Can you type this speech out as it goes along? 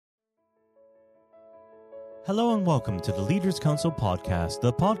Hello and welcome to the Leaders Council podcast,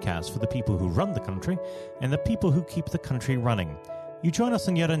 the podcast for the people who run the country and the people who keep the country running. You join us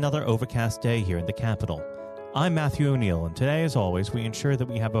on yet another overcast day here in the capital. I'm Matthew O'Neill, and today, as always, we ensure that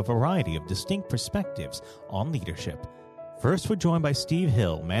we have a variety of distinct perspectives on leadership. First, we're joined by Steve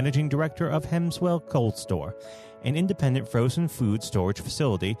Hill, Managing Director of Hemswell Coldstore, an independent frozen food storage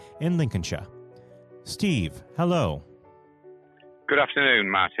facility in Lincolnshire. Steve, hello. Good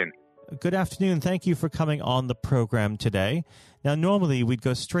afternoon, Martin. Good afternoon. Thank you for coming on the program today. Now, normally we'd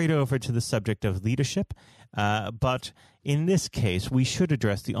go straight over to the subject of leadership, but in this case, we should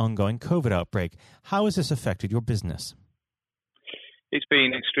address the ongoing COVID outbreak. How has this affected your business? It's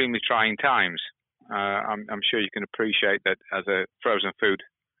been extremely trying times. I'm sure you can appreciate that as a frozen food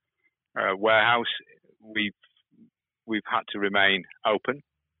warehouse, we've had to remain open.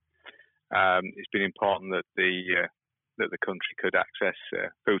 It's been important that the country could access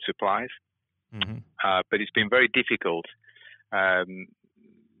food supplies. Mm-hmm. But it's been very difficult.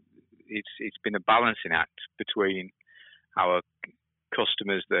 It's been a balancing act between our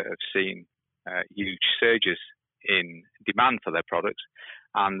customers that have seen huge surges in demand for their products,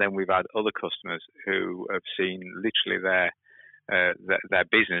 and then we've had other customers who have seen literally their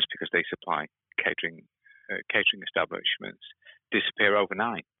business, because they supply catering establishments, disappear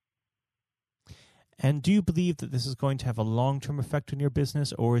overnight. And do you believe that this is going to have a long-term effect on your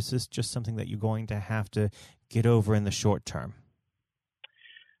business, or is this just something that you're going to have to get over in the short term?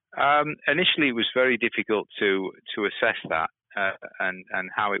 Initially, it was very difficult to assess that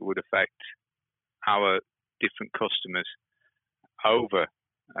and how it would affect our different customers over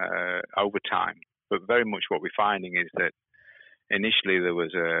time. But very much what we're finding is that initially there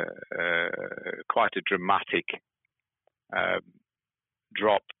was quite a dramatic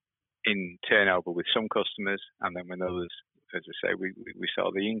drop in turnover with some customers, and then when others, as I say, we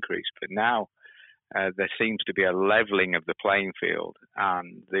saw the increase. But now there seems to be a levelling of the playing field,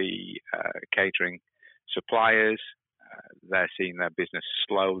 and the catering suppliers, they're seeing their business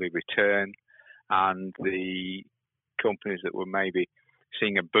slowly return, and the companies that were maybe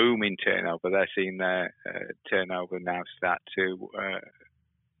seeing a boom in turnover, they're seeing their turnover now start to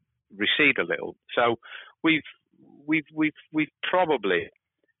recede a little. So we've probably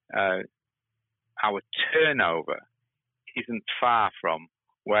our turnover isn't far from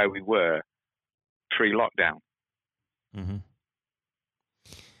where we were pre-lockdown. Mm-hmm.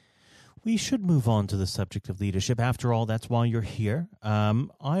 We should move on to the subject of leadership. After all, that's why you're here. I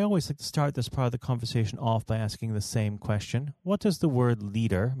always like to start this part of the conversation off by asking the same question. What does the word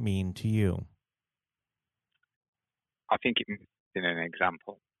leader mean to you? I think it means setting an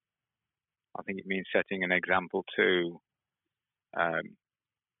example. I think it means setting an example to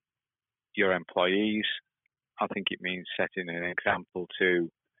your employees. I think it means setting an example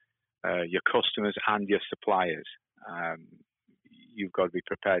to your customers and your suppliers. You've got to be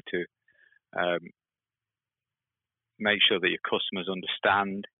prepared to make sure that your customers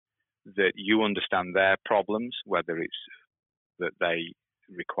understand that you understand their problems, whether it's that they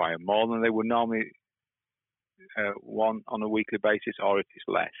require more than they would normally want on a weekly basis, or if it's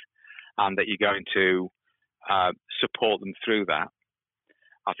less, and that you're going to support them through that.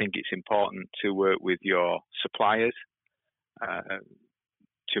 I think it's important to work with your suppliers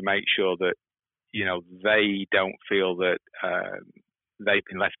to make sure that they don't feel that they've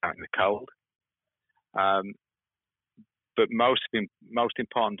been left out in the cold. But most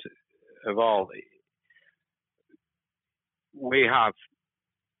important of all, we have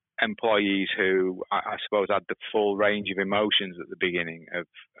employees who I suppose had the full range of emotions at the beginning of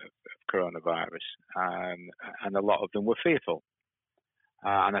coronavirus, and a lot of them were fearful.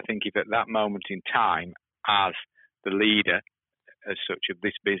 And I think if at that moment in time, as the leader as such of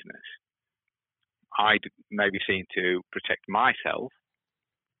this business, I'd maybe seen to protect myself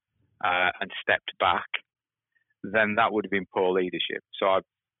and stepped back, then that would have been poor leadership. So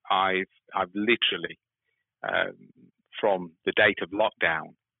I've literally, from the date of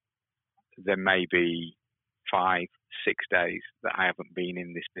lockdown, there may be 5-6 days that I haven't been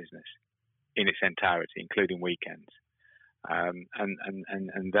in this business in its entirety, including weekends. And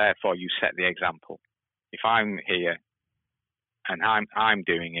therefore you set the example. If I'm here and I'm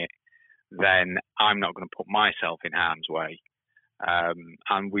doing it, then I'm not going to put myself in harm's way.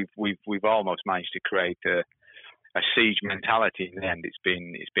 And we've almost managed to create a siege mentality. In the end, it's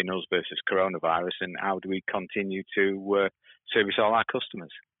been us versus coronavirus, and how do we continue to service all our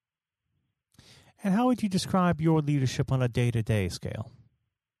customers? And how would you describe your leadership on a day-to-day scale?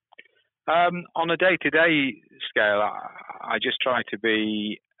 On a day-to-day scale, I just try to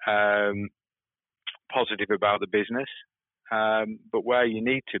be positive about the business. But where you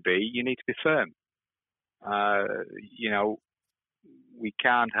need to be firm. You know, we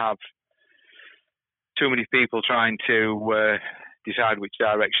can't have too many people trying to decide which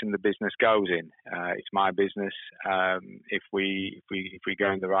direction the business goes in. It's my business. If we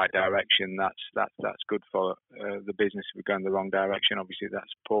go in the right direction, that's good for the business. If we go in the wrong direction, obviously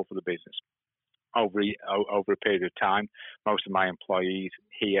that's poor for the business. Over a period of time, most of my employees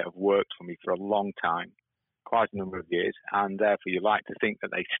here have worked for me for a long time, quite a number of years, and therefore you like to think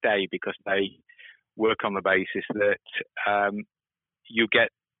that they stay because they work on the basis that you get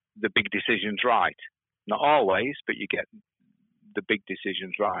the big decisions right. Not always, but you get the big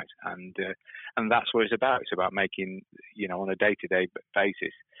decisions right, and that's what it's about. It's about making, on a day-to-day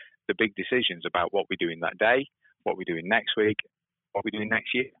basis, the big decisions about what we're doing that day, what we're doing next week, what we're doing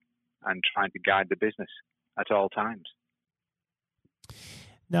next year, and trying to guide the business at all times.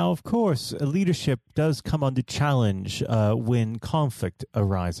 Now, of course, leadership does come under challenge when conflict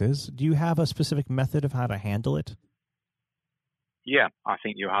arises. Do you have a specific method of how to handle it? Yeah, I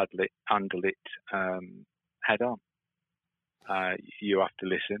think you handle it head on. You have to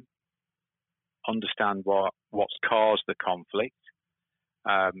listen, understand what's caused the conflict.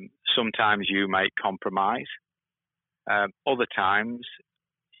 Sometimes you make compromise. Other times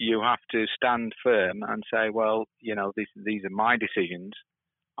you have to stand firm and say, well, these are my decisions.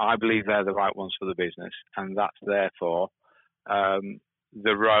 I believe they're the right ones for the business, and that's therefore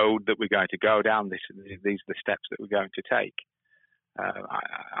the road that we're going to go down. These are the steps that we're going to take.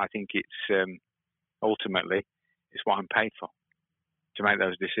 I think it's ultimately it's what I'm paid for, to make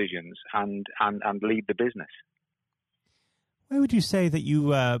those decisions and lead the business. Where would you say that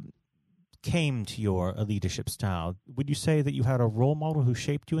you came to your leadership style? Would you say that you had a role model who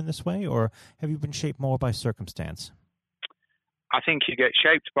shaped you in this way, or have you been shaped more by circumstance? I think you get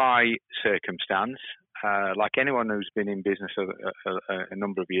shaped by circumstance. Like anyone who's been in business a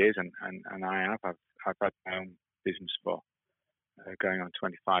number of years, and I have. I've had my own business for going on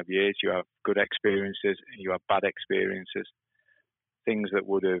 25 years. You have good experiences, you have bad experiences. Things that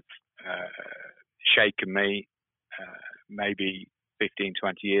would have shaken me maybe 15,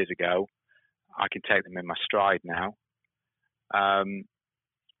 20 years ago, I can take them in my stride now.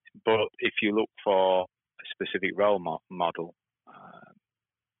 But if you look for a specific role model,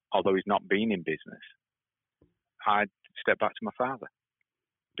 although he's not been in business, I'd step back to my father,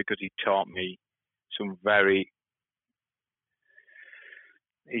 because he taught me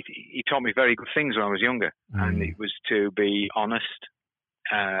he taught me very good things when I was younger. And it was to be honest,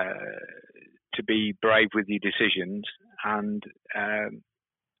 to be brave with your decisions, and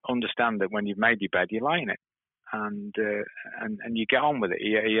understand that when you've made your bed, you lie in it, and you get on with it.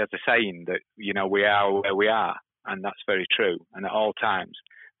 He has a saying that we are where we are, and that's very true. And at all times,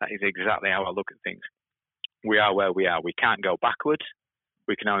 that is exactly how I look at things. We are where we are. We can't go backwards.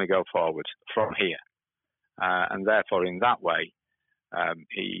 We can only go forwards from here. And therefore, in that way,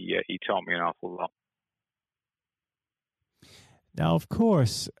 he taught me an awful lot. Now, of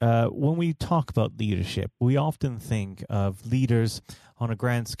course, when we talk about leadership, we often think of leaders on a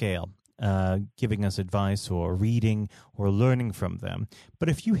grand scale, giving us advice or reading or learning from them. But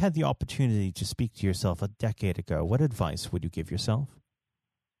if you had the opportunity to speak to yourself a decade ago, what advice would you give yourself?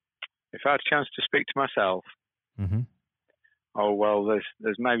 If I had a chance to speak to myself, oh, well,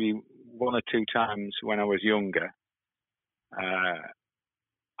 there's maybe one or two times when I was younger,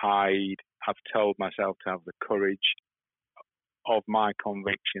 I'd have told myself to have the courage of my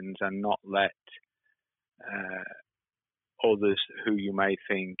convictions and not let others who you may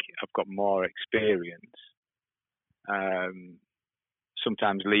think have got more experience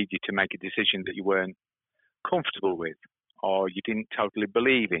sometimes lead you to make a decision that you weren't comfortable with or you didn't totally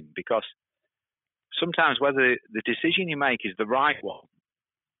believe in, because sometimes whether the decision you make is the right one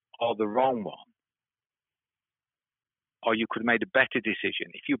or the wrong one, or you could have made a better decision,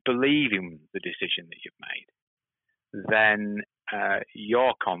 if you believe in the decision that you've made, then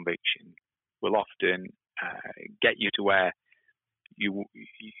your conviction will often get you to where you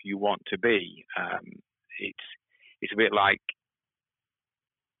want to be. It's a bit like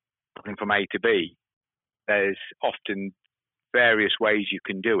going from A to B. There's often various ways you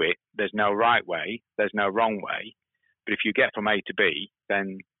can do it. There's no right way, there's no wrong way. But if you get from A to B,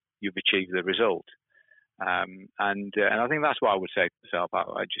 then you've achieved the result. And I think that's what I would say to myself.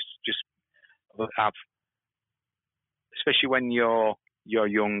 I just have, especially when you're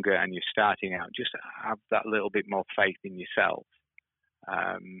younger and you're starting out, just have that little bit more faith in yourself.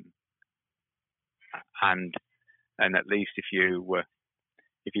 And at least if you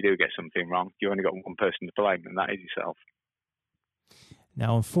do get something wrong, you only got one person to blame, and that is yourself.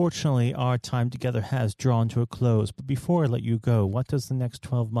 Now, unfortunately, our time together has drawn to a close. But before I let you go, what does the next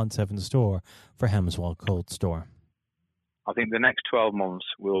 12 months have in store for Hemswell Coldstore? I think the next 12 months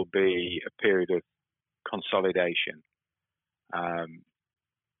will be a period of consolidation.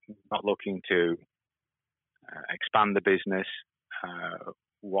 Not looking to expand the business.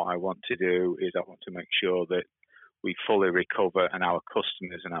 What I want to do is I want to make sure that we fully recover, and our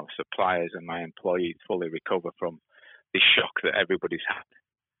customers and our suppliers and my employees fully recover from the shock that everybody's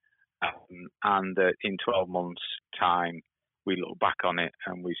had. And that in 12 months' time, we look back on it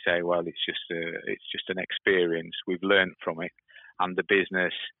and we say, well, it's just an experience. We've learned from it, and the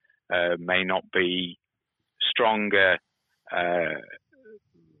business may not be stronger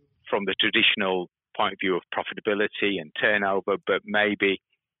from the traditional point of view of profitability and turnover, but maybe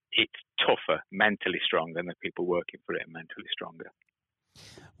it's tougher, mentally stronger, and the people working for it are mentally stronger.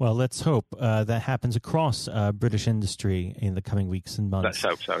 Well, let's hope that happens across British industry in the coming weeks and months.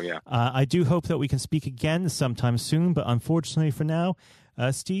 Let's hope so, yeah. I do hope that we can speak again sometime soon, but unfortunately for now,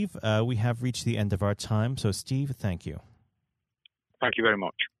 Steve, we have reached the end of our time. So, Steve, thank you. Thank you very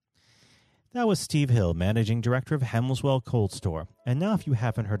much. That was Steve Hill, Managing Director of Hemswell Coldstore. And now, if you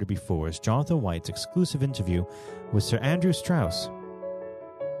haven't heard it before, is Jonathan White's exclusive interview with Sir Andrew Strauss.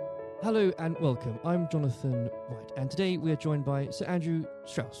 Hello and welcome. I'm Jonathan White, and today we are joined by Sir Andrew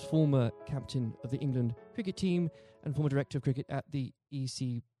Strauss, former captain of the England cricket team and former director of cricket at the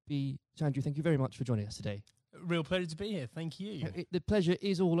ECB. Sir Andrew, thank you very much for joining us today. Real pleasure to be here. Thank you. The pleasure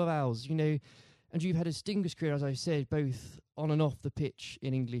is all of ours. You know, and you've had a distinguished career, as I said, both on and off the pitch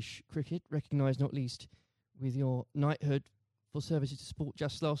in English cricket, recognised not least with your knighthood for services to sport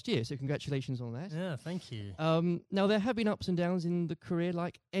just last year. So congratulations on that. Yeah, thank you. Now, there have been ups and downs in the career,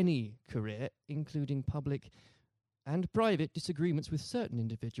 like any career, including public and private disagreements with certain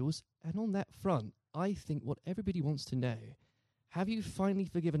individuals. And on that front, I think what everybody wants to know, have you finally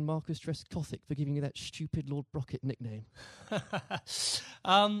forgiven Marcus Trescothick for giving you that stupid Lord Brocket nickname?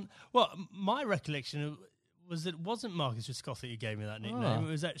 Well, my recollection was that it wasn't Marcus Trescothick who gave me that nickname.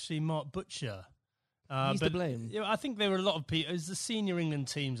 It was actually Mark Butcher. He's to blame. You know, I think there were a lot of people. It was the senior England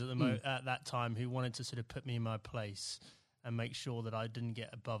teams at at that time who wanted to sort of put me in my place and make sure that I didn't get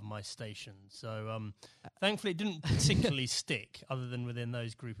above my station. So thankfully it didn't particularly stick other than within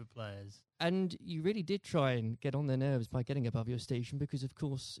those group of players. And you really did try and get on their nerves by getting above your station because, of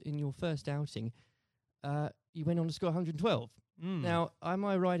course, in your first outing, you went on to score 112. Now, am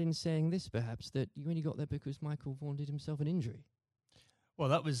I right in saying this, perhaps, that you only got there because Michael Vaughan did himself an injury? Well,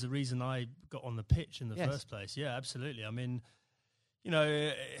 that was the reason I got on the pitch in the first place. Yeah, absolutely. I mean, you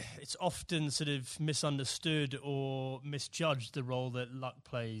know, it's often sort of misunderstood or misjudged the role that luck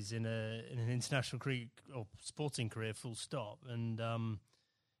plays in an international career or sporting career, full stop. And,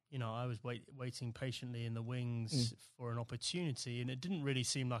 you know, I was waiting patiently in the wings for an opportunity, and it didn't really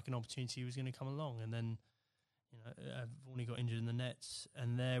seem like an opportunity was going to come along. And then, you know, I've only got injured in the nets,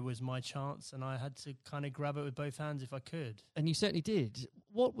 and there was my chance, and I had to kind of grab it with both hands if I could. And you certainly did.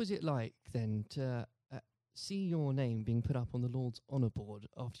 What was it like then to see your name being put up on the Lord's Honour Board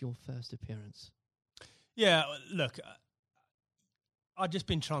after your first appearance? Yeah, look, I'd just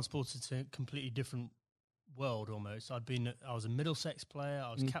been transported to a completely different world almost. I was a Middlesex player,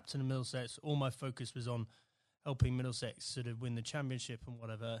 I was captain of Middlesex, all my focus was on helping Middlesex sort of win the championship and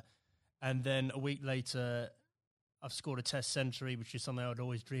whatever. And then a week later, I've scored a test century, which is something I'd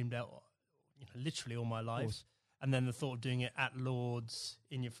always dreamed out, you know, literally all my life. And then the thought of doing it at Lord's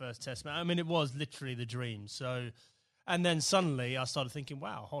in your first test match. I mean, it was literally the dream. So, and then suddenly I started thinking,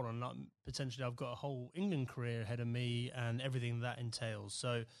 wow, hold on, potentially I've got a whole England career ahead of me and everything that entails.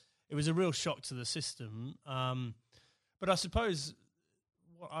 So it was a real shock to the system. But I suppose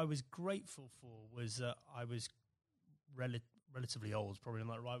what I was grateful for was that I was relatively old, probably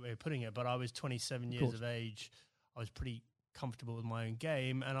not the right way of putting it, but I was 27 years of age. I was pretty comfortable with my own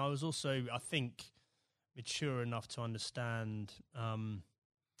game, and I was also, I think, mature enough to understand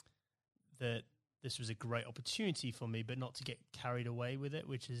that this was a great opportunity for me, but not to get carried away with it,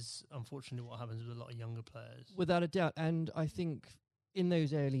 which is unfortunately what happens with a lot of younger players. Without a doubt, and I think in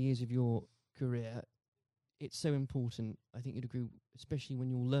those early years of your career, it's so important, I think you'd agree, especially when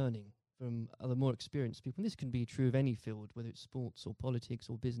you're learning from other more experienced people, and this can be true of any field, whether it's sports or politics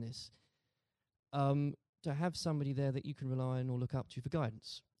or business, to have somebody there that you can rely on or look up to for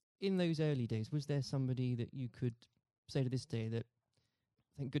guidance. In those early days, was there somebody that you could say to this day that,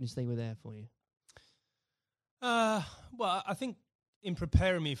 thank goodness they were there for you? Well, I think in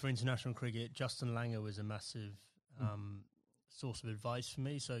preparing me for international cricket, Justin Langer was a massive source of advice for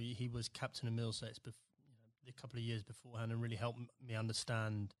me. So he was captain of Middlesex a couple of years beforehand and really helped me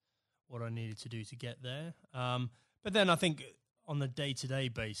understand what I needed to do to get there. But then I think on a day-to-day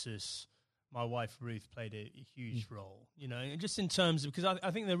basis, my wife Ruth played a huge role, and just in terms of, because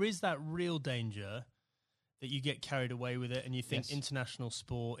I think there is that real danger that you get carried away with it and you think international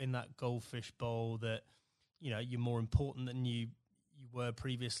sport in that goldfish bowl that, you're more important than you were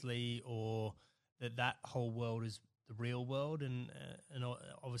previously, or that whole world is the real world. And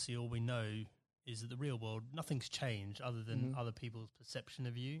obviously all we know is that the real world, nothing's changed other than other people's perception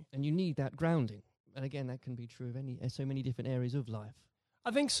of you. And you need that grounding. And again, that can be true of so many different areas of life. I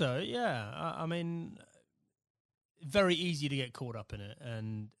think so, yeah. I mean, very easy to get caught up in it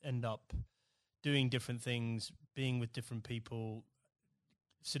and end up doing different things, being with different people,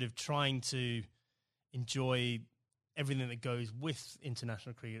 sort of trying to enjoy everything that goes with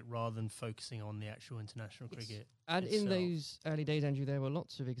international cricket rather than focusing on the actual international cricket. And itself. In those early days, Andrew, there were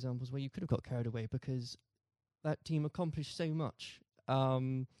lots of examples where you could have got carried away because that team accomplished so much.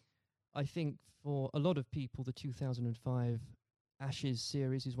 I think for a lot of people, the 2005 Ashes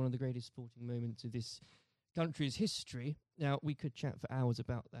series is one of the greatest sporting moments of this country's history. Now, we could chat for hours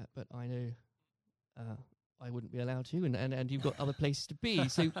about that, but I know I wouldn't be allowed to, and you've got other places to be,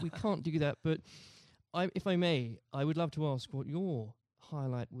 so we can't do that. But if I may, I would love to ask what your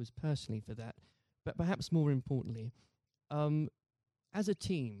highlight was personally for that, but perhaps more importantly, as a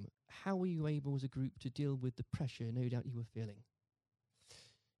team, how were you able as a group to deal with the pressure no doubt you were feeling?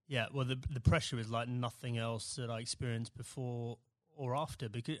 Yeah, well, the pressure is like nothing else that I experienced before or after,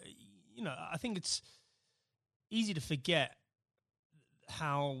 because, I think it's easy to forget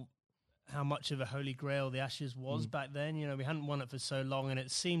how much of a holy grail the Ashes was back then. We hadn't won it for so long, and it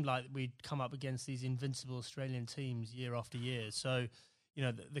seemed like we'd come up against these invincible Australian teams year after year. So,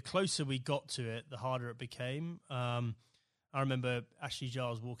 the closer we got to it, the harder it became. I remember Ashley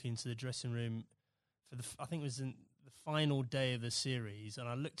Giles walking into the dressing room for I think it was in the final day of the series, and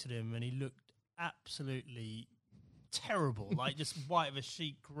I looked at him and he looked absolutely terrible, like just white of a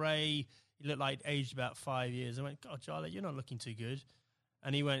sheet, grey. He looked like aged about 5 years. I went, God, Charlie, you're not looking too good.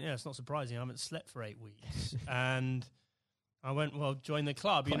 And he went, yeah, it's not surprising. I haven't slept for 8 weeks. And I went, well, join the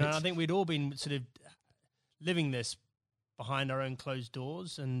club. And I think we'd all been sort of living this behind our own closed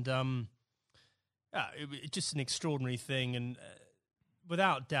doors. And it's just an extraordinary thing. And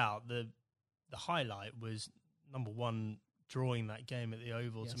without doubt, the highlight was, number one, drawing that game at the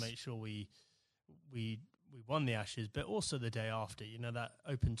Oval to make sure we won the Ashes, but also the day after, that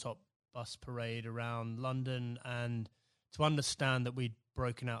open-top bus parade around London, and to understand that we'd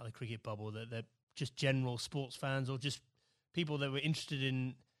broken out of the cricket bubble, that they're just general sports fans or just people that were interested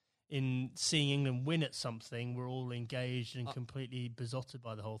in seeing England win at something were all engaged and completely besotted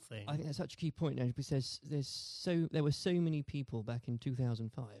by the whole thing. I think that's such a key point, because there were so many people back in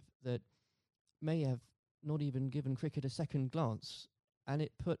 2005 that may have not even given cricket a second glance, and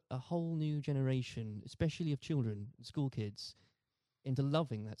it put a whole new generation, especially of children, school kids, into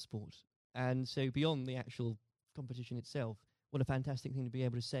loving that sport. And so beyond the actual competition itself, what a fantastic thing to be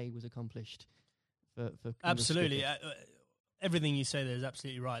able to say was accomplished for absolutely. Everything you say there is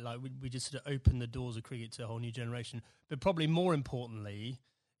absolutely right. Like we just sort of opened the doors of cricket to a whole new generation. But probably more importantly,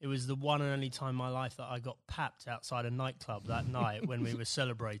 it was the one and only time in my life that I got papped outside a nightclub that night when we were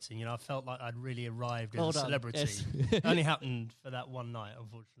celebrating. I felt like I'd really arrived as a celebrity. Yes. It only happened for that one night,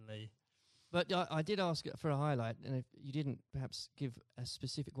 unfortunately. But I did ask for a highlight, and if you didn't perhaps give a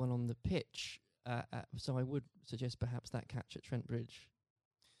specific one on the pitch, so I would suggest perhaps that catch at Trent Bridge.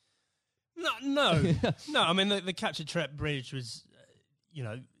 No. I mean, the catch at Trent Bridge was, you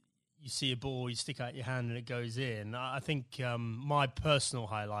see a ball, you stick out your hand and it goes in. I think my personal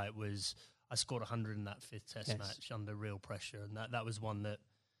highlight was I scored 100 in that fifth test match under real pressure. And that was one that,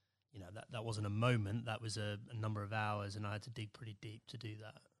 that wasn't a moment. That was a number of hours, and I had to dig pretty deep to do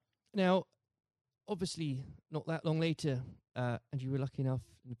that. Now, obviously, not that long later, and you were lucky enough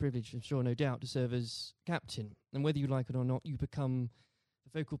and the privilege, I'm sure, no doubt, to serve as captain. And whether you like it or not, you become the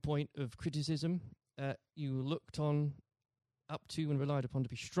focal point of criticism. You were looked on, up to, and relied upon to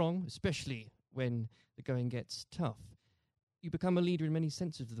be strong, especially when the going gets tough. You become a leader in many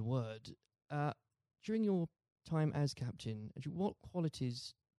senses of the word. During your time as captain, what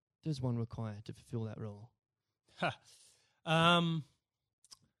qualities does one require to fulfill that role?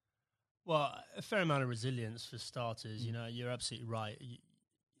 Well, a fair amount of resilience for starters. You're absolutely right.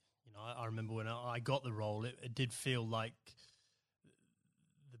 I remember when I got the role, it did feel like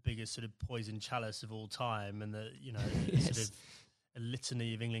the biggest sort of poison chalice of all time, and sort of a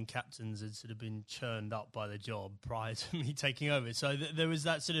litany of England captains had sort of been churned up by the job prior to me taking over. So there was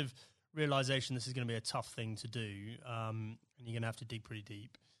that sort of realization this is going to be a tough thing to do, and you're going to have to dig pretty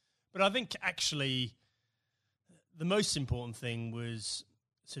deep. But I think actually the most important thing was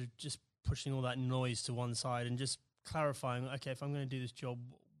sort of just pushing all that noise to one side and just clarifying, okay, if I'm going to do this job,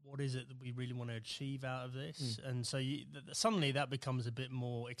 what is it that we really want to achieve out of this? And so suddenly that becomes a bit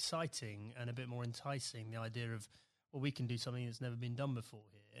more exciting and a bit more enticing, the idea of, well, we can do something that's never been done before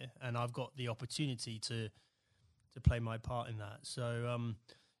here, and I've got the opportunity to play my part in that. So,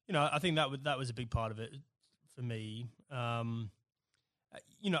 I think that was a big part of it for me. I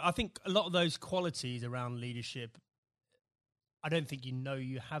think a lot of those qualities around leadership, I don't think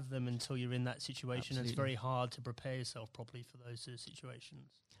you have them until you're in that situation. Absolutely. And it's very hard to prepare yourself properly for those sort of situations.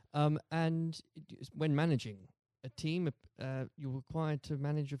 And when managing a team, you're required to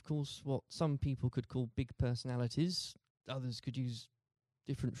manage, of course, what some people could call big personalities. Others could use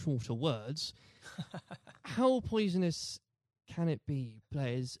different, shorter words. How poisonous can it be,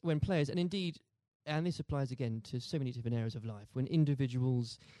 when players, and indeed, and this applies again to so many different areas of life, when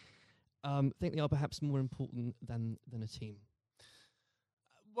individuals think they are perhaps more important than a team?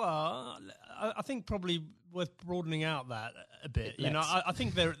 Well, I think probably worth broadening out that a bit. I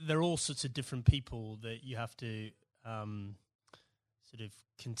think there are all sorts of different people that you have to sort of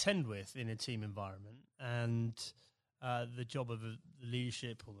contend with in a team environment, and the job of the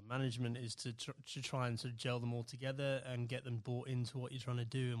leadership or the management is to try and sort of gel them all together and get them bought into what you're trying to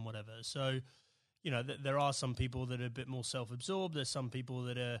do and whatever. So, there are some people that are a bit more self-absorbed. There's some people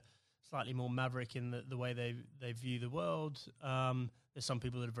that are slightly more maverick in the way they view the world. There's some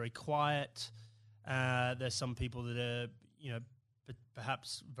people that are very quiet. There's some people that are,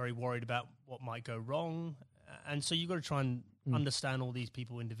 perhaps very worried about what might go wrong. And so you've got to try and understand all these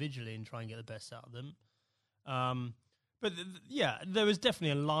people individually and try and get the best out of them. But there was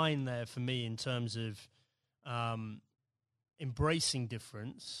definitely a line there for me in terms of embracing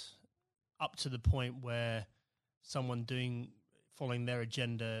difference up to the point where someone following their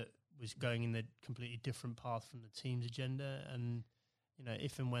agenda was going in a completely different path from the team's agenda. And,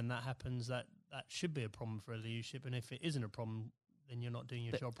 if and when that happens, that should be a problem for a leadership. And if it isn't a problem, then you're not doing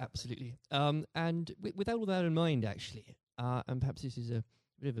your job properly. Absolutely. And with all that in mind, actually, and perhaps this is a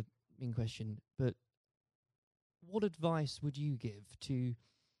bit of a mean question, but what advice would you give to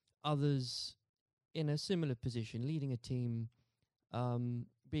others in a similar position, leading a team,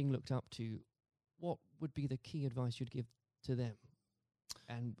 being looked up to? What would be the key advice you'd give to them,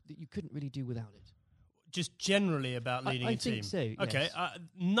 and that you couldn't really do without it? Just generally about leading a team? I think so, yes. Okay,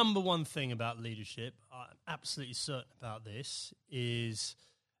 number one thing about leadership, I'm absolutely certain about this, is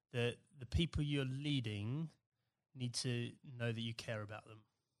that the people you're leading need to know that you care about them.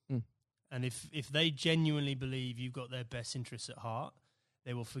 And if they genuinely believe you've got their best interests at heart,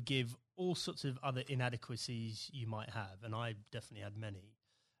 they will forgive all sorts of other inadequacies you might have, and I definitely had many.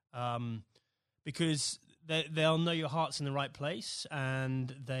 Because they'll know your heart's in the right place,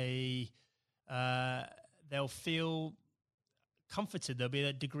 and they'll feel comforted. There'll be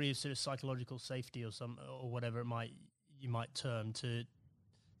a degree of sort of psychological safety or whatever you might term to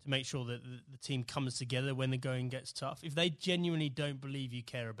make sure that the team comes together when the going gets tough. If they genuinely don't believe you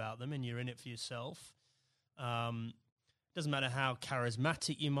care about them and you're in it for yourself, doesn't matter how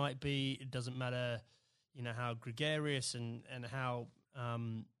charismatic you might be. It doesn't matter, how gregarious and how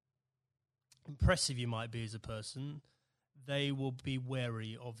impressive you might be as a person. They will be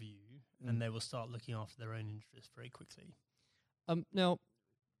wary of you, and they will start looking after their own interests very quickly. Now,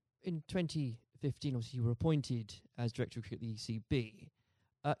 in 2015, obviously, you were appointed as director of cricket at the ECB.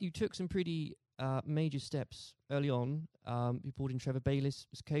 You took some pretty major steps early on. You brought in Trevor Bayliss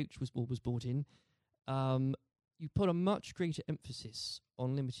as coach, was brought in. You put a much greater emphasis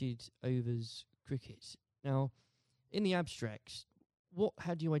on limited overs cricket. Now, in the abstract, what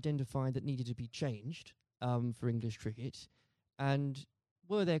had you identified that needed to be changed for English cricket? And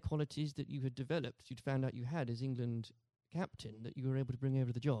were there qualities that you had developed, you'd found out you had as England captain, that you were able to bring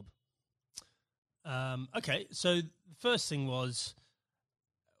over the job? Okay, so the first thing was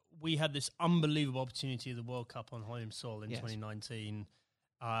we had this unbelievable opportunity of the World Cup on home soil in 2019.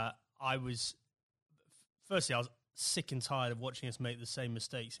 I was sick and tired of watching us make the same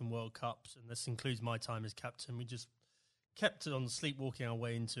mistakes in World Cups, and this includes my time as captain. We just kept on sleepwalking our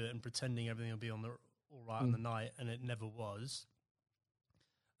way into it and pretending everything would be all right on the night, and it never was.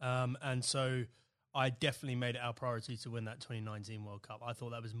 And so I definitely made it our priority to win that 2019 World Cup. I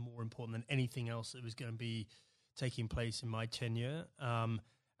thought that was more important than anything else that was going to be taking place in my tenure.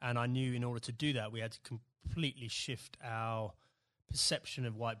 And I knew in order to do that, we had to completely shift our perception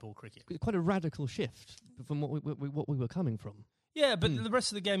of white ball cricket. Quite a radical shift from what we were coming from. Yeah, but the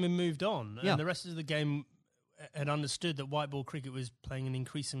rest of the game had moved on. And the rest of the game had understood that white ball cricket was playing an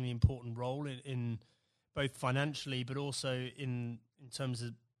increasingly important role in both financially, but also in terms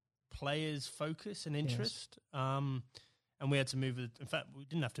of players' focus and interest. Yes. And we had to move. In fact, we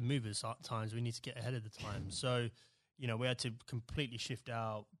didn't have to move at times. We need to get ahead of the time. So we had to completely shift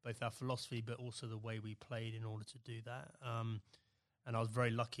both our philosophy, but also the way we played in order to do that. And I was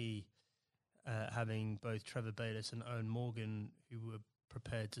very lucky having both Trevor Bayliss and Owen Morgan, who were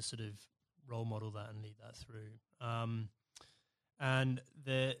prepared to sort of role model that and lead that through. And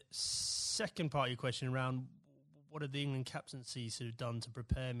the second part of your question around what have the England captaincy sort of done to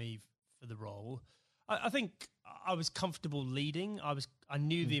prepare me for the role, I think I was comfortable leading. I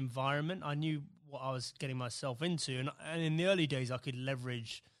knew the environment. I knew what I was getting myself into. And in the early days, I could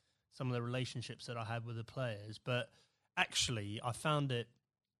leverage some of the relationships that I had with the players. But actually, I found it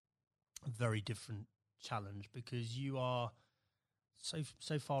a very different challenge because you are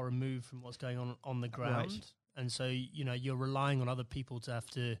so far removed from what's going on the ground. Right. And so, you're relying on other people to have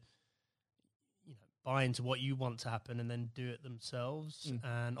to, buy into what you want to happen and then do it themselves.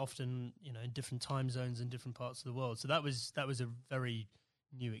 And often, in different time zones in different parts of the world. So that was a very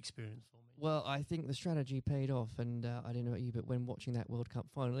new experience for me. Well, I think the strategy paid off, and I don't know about you, but when watching that World Cup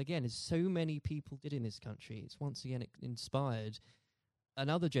final, again, as so many people did in this country, it's once again inspired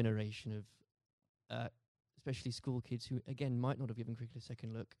another generation of especially school kids who, again, might not have given cricket a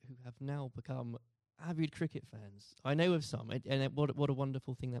second look, who have now become avid cricket fans. I know of some, and what a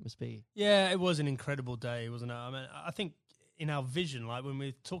wonderful thing that must be. Yeah, it was an incredible day, wasn't it? I mean, I think in our vision, like when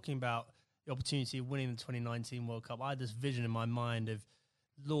we're talking about the opportunity of winning the 2019 World Cup, I had this vision in my mind of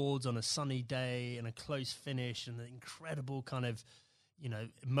Lords on a sunny day and a close finish and the incredible kind of,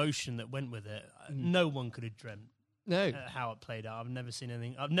 emotion that went with it. No one could have dreamt how it played out. I've never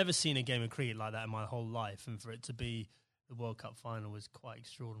seen a game of cricket like that in my whole life, and for it to be the World Cup final was quite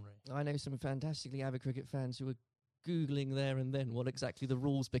extraordinary. I know some fantastically avid cricket fans who were Googling there and then what exactly the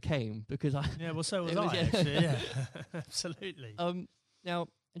rules became, because so was I, actually, yeah. Absolutely. Now,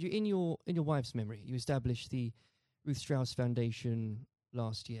 Andrew, in your wife's memory, you established the Ruth Strauss Foundation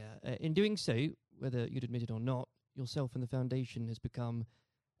last year. In doing so, whether you'd admit it or not, yourself and the foundation has become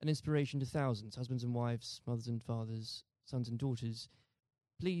an inspiration to thousands, husbands and wives, mothers and fathers, sons and daughters.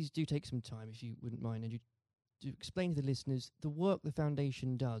 Please do take some time, if you wouldn't mind, and you to explain to the listeners the work the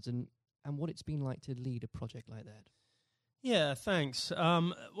foundation does and what it's been like to lead a project like that. Yeah, thanks.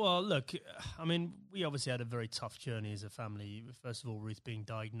 Well, look, I mean, we obviously had a very tough journey as a family. First of all, Ruth being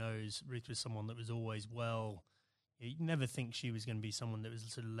diagnosed. Ruth was someone that was always well. You'd never think she was going to be someone that was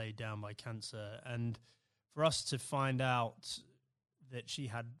sort of laid down by cancer. And for us to find out that she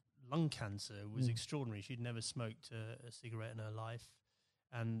had lung cancer was extraordinary. She'd never smoked a cigarette in her life.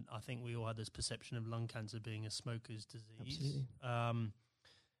 And I think we all had this perception of lung cancer being a smoker's disease. Absolutely.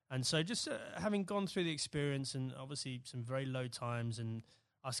 And so just having gone through the experience and obviously some very low times and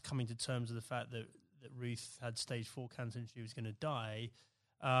us coming to terms with the fact that Ruth had stage 4 cancer and she was going to die,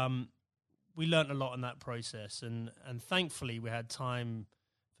 we learnt a lot in that process. And thankfully we had time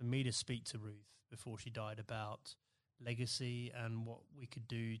for me to speak to Ruth before she died about legacy and what we could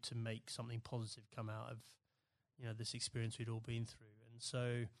do to make something positive come out of this experience we'd all been through. And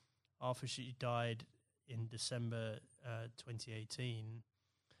so after she died in December 2018,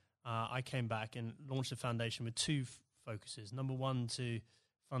 I came back and launched a foundation with two focuses. Number one, to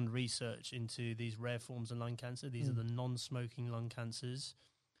fund research into these rare forms of lung cancer. These are the non-smoking lung cancers.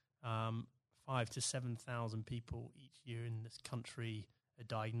 5,000 to 7,000 people each year in this country are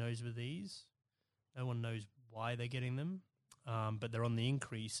diagnosed with these. No one knows why they're getting them, but they're on the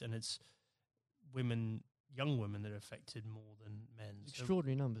increase, and it's young women that are affected more than men.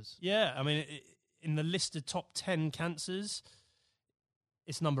 Extraordinary numbers. Yeah, I mean, in the list of top 10 cancers,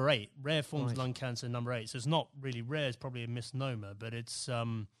 it's number 8. Rare forms of lung cancer, number 8. So it's not really rare. It's probably a misnomer, but it's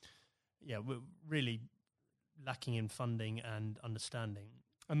we're really lacking in funding and understanding.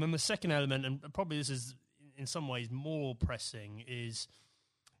 And then the second element, and probably this is in some ways more pressing, is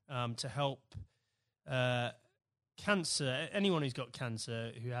to help cancer. Anyone who's got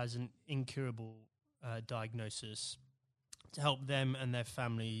cancer who has an incurable diagnosis, to help them and their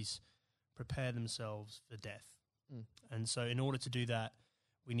families prepare themselves for death. And so in order to do that,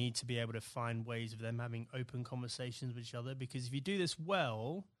 we need to be able to find ways of them having open conversations with each other, because if you do this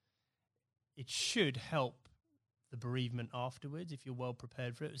well, it should help the bereavement afterwards if you're well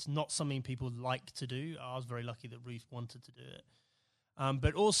prepared for it. It's not something people like to do. I was very lucky that Ruth wanted to do it.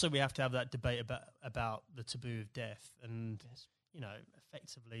 But also we have to have that debate about the taboo of death and,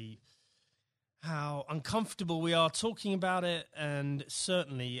 effectively how uncomfortable we are talking about it, and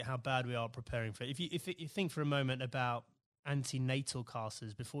certainly how bad we are preparing for it. If you think for a moment about antenatal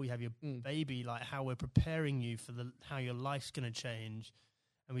classes before you have your baby, like how we're preparing you for how your life's going to change,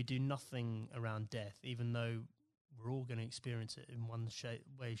 and we do nothing around death, even though we're all going to experience it in one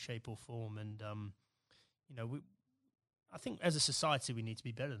way, shape or form. And, I think as a society we need to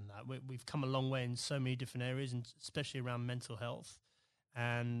be better than that. We've come a long way in so many different areas, and especially around mental health,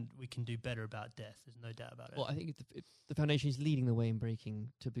 and we can do better about death. There's no doubt about it. Well, I think the foundation is leading the way in breaking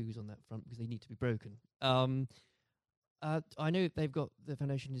taboos on that front because they need to be broken. I know the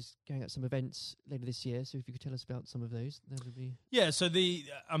foundation is going out some events later this year, so if you could tell us about some of those, that would be... Yeah, so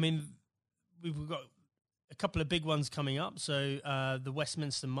we've got a couple of big ones coming up. So the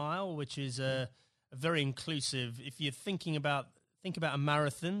Westminster Mile, which is a very inclusive. If you're think about a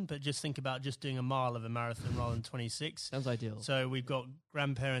marathon, but just think about just doing a mile of a marathon rather than 26. Sounds ideal. So we've got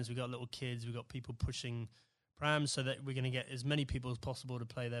grandparents, we've got little kids, we've got people pushing prams, so that we're going to get as many people as possible to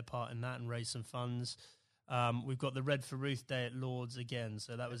play their part in that and raise some funds. We've got the Red for Ruth Day at Lord's again,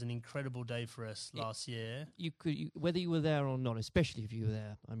 so that was an incredible day for us last year. Whether you were there or not, especially if you were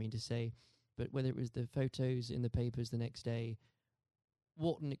there, I mean to say, but whether it was the photos in the papers the next day,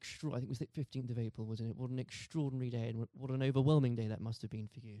 what an I think it was the 15th of April, wasn't it? What an extraordinary day, and what an overwhelming day that must have been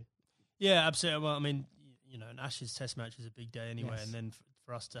for you. Yeah, absolutely. Well, I mean, an Ashes Test match is a big day anyway, yes. And then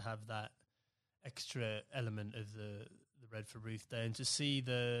for us to have that extra element of the Red for Ruth Day and to see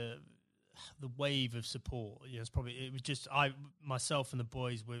the wave of support, it was just myself and the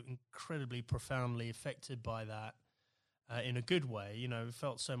boys were incredibly profoundly affected by that in a good way. We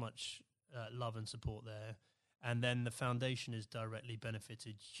felt so much love and support there, and then the foundation is directly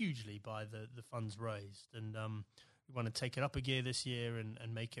benefited hugely by the funds raised, and we want to take it up a gear this year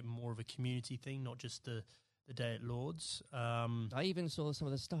and make it more of a community thing, not just the day at Lord's. I even saw some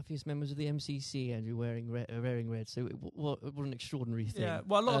of the stuffiest members of the MCC, Andrew, wearing red. So what an extraordinary thing. Yeah,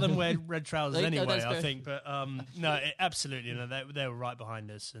 well, a lot of them wear red trousers anyway, I think. But no, absolutely, they were right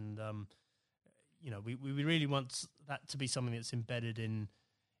behind us, and we really want that to be something that's embedded in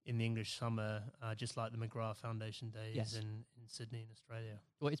the English summer, just like the McGrath Foundation Days yes. in Sydney in Australia.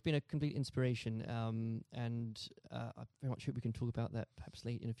 Well, it's been a complete inspiration, and I very much hope we can talk about that perhaps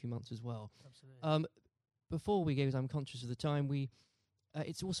late in a few months as well. Absolutely. Before we go, because I'm conscious of the time,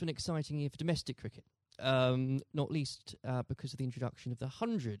 it's also an exciting year for domestic cricket, not least because of the introduction of the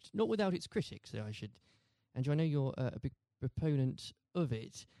 100, not without its critics, I should. Andrew, I know you're a big proponent of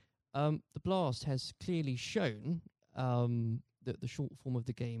it. The Blast has clearly shown that the short form of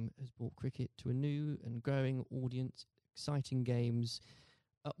the game has brought cricket to a new and growing audience, exciting games.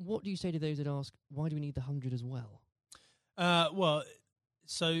 What do you say to those that ask, why do we need the 100 as well?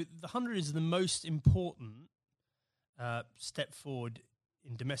 So the 100 is the most important step forward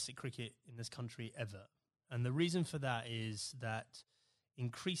in domestic cricket in this country ever. And the reason for that is that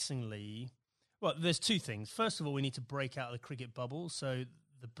increasingly, there's two things. First of all, we need to break out of the cricket bubble. So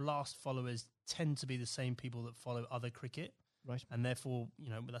the Blast followers tend to be the same people that follow other cricket. Right. And therefore,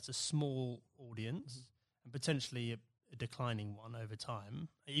 that's a small audience and potentially a declining one over time,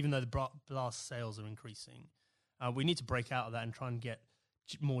 even though the Blast sales are increasing. We need to break out of that and try and get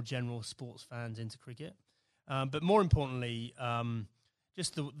more general sports fans into cricket. But more importantly,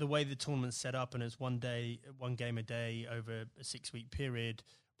 just the way the tournament's set up, and it's one game a day over a 6-week period,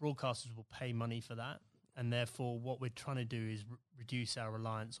 broadcasters will pay money for that. And therefore, what we're trying to do is reduce our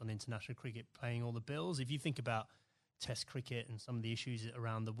reliance on international cricket paying all the bills. If you think about Test cricket and some of the issues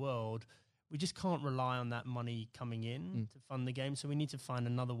around the world, we just can't rely on that money coming in to fund the game. So we need to find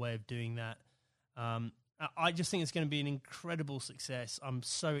another way of doing that. I just think it's going to be an incredible success. I'm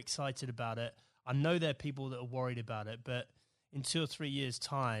so excited about it. I know there are people that are worried about it, but in 2 or 3 years'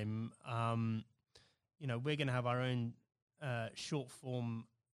 time, we're going to have our own short form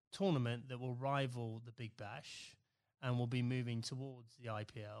tournament that will rival the Big Bash, and we'll be moving towards the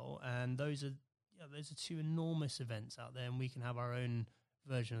IPL. And those are two enormous events out there, and we can have our own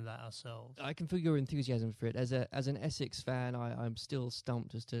version of that ourselves. I can feel your enthusiasm for it. As an Essex fan, I'm still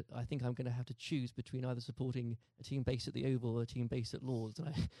stumped as to, I think I'm going to have to choose between either supporting a team based at the Oval or a team based at Lord's.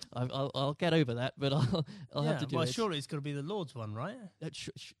 And I'll get over that, but I'll have to do it. Well, surely it's got to be the Lord's one, right?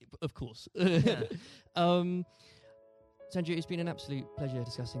 Of course. Yeah. Sanju, it's been an absolute pleasure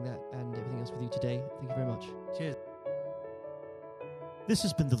discussing that and everything else with you today. Thank you very much. Cheers. This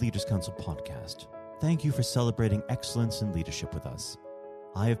has been the Leaders Council podcast. Thank you for celebrating excellence in leadership with us.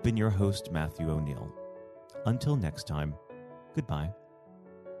 I have been your host, Matthew O'Neill. Until next time, goodbye.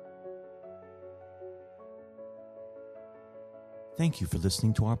 Thank you for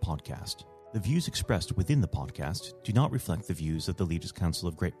listening to our podcast. The views expressed within the podcast do not reflect the views of the Leaders Council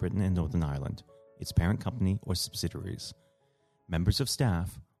of Great Britain and Northern Ireland, its parent company or subsidiaries, members of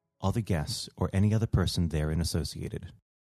staff, other guests, or any other person therein associated.